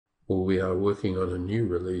Well, we are working on a new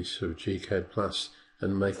release of gCADPlus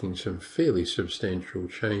and making some fairly substantial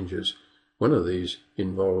changes. One of these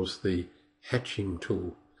involves the hatching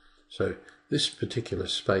tool. So this particular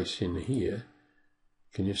space in here,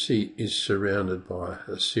 can you see, is surrounded by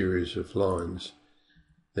a series of lines.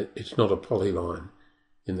 It's not a polyline.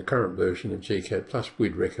 In the current version of gCADPlus,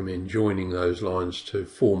 we'd recommend joining those lines to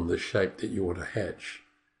form the shape that you want to hatch.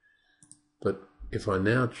 But if I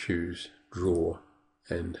now choose Draw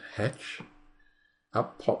and Hatch,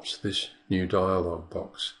 up pops this new dialog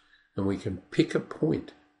box, and we can pick a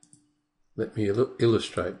point. Let me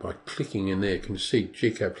illustrate by clicking in there. You can see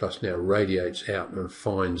gCADPlus now radiates out and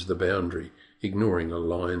finds the boundary, ignoring a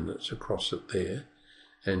line that's across it there.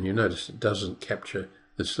 And you notice it doesn't capture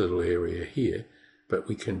this little area here, but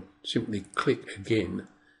we can simply click again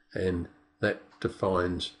and that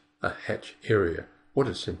defines a hatch area. What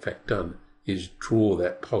it's in fact done is draw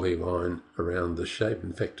that polyline around the shape.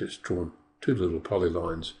 In fact, it's drawn two little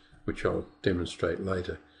polylines, which I'll demonstrate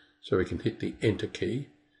later. So we can hit the Enter key,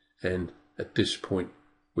 and at this point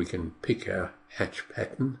we can pick our hatch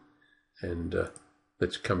pattern, and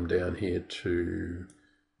let's come down here to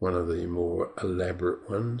one of the more elaborate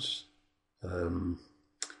ones.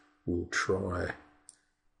 We'll try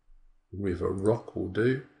River Rock will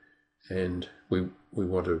do, and we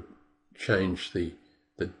want to change the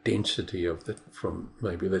density of that from,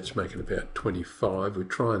 maybe let's make it about 25. We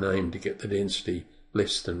try and aim to get the density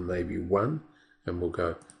less than maybe 1, and we'll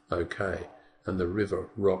go OK, and the River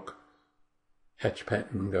Rock hatch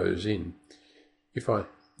pattern goes in. If I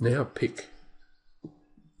now pick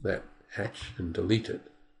that hatch and delete it,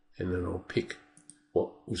 and then I'll pick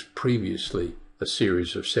what was previously a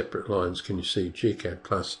series of separate lines, can you see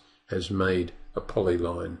gCADPlus has made a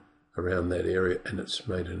polyline around that area, and it's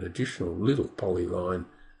made an additional little polyline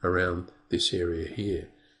around this area here.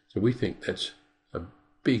 So we think that's a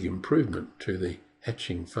big improvement to the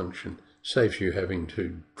hatching function. Saves you having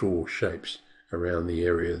to draw shapes around the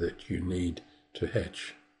area that you need to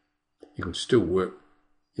hatch. You can still work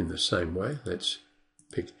in the same way. Let's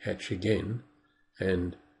pick Hatch again,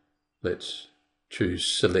 and let's choose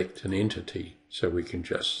Select an Entity, so we can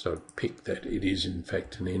just pick that it is in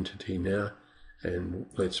fact an entity now, and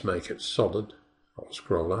let's make it solid. I'll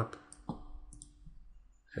scroll up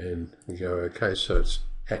and we go OK, so it's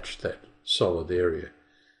hatched that solid area.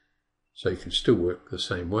 So you can still work the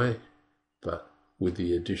same way, but with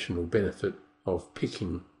the additional benefit of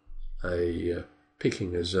picking a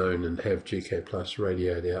zone and have gCADPlus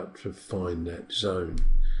radiate out to find that zone.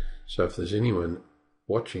 So if there's anyone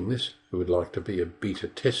watching this who would like to be a beta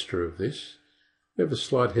tester of this, we have a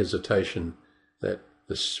slight hesitation that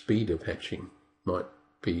the speed of hatching might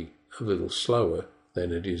be a little slower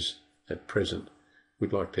than it is at present.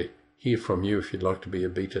 We'd like to hear from you if you'd like to be a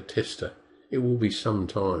beta tester. It will be some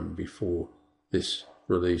time before this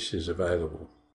release is available.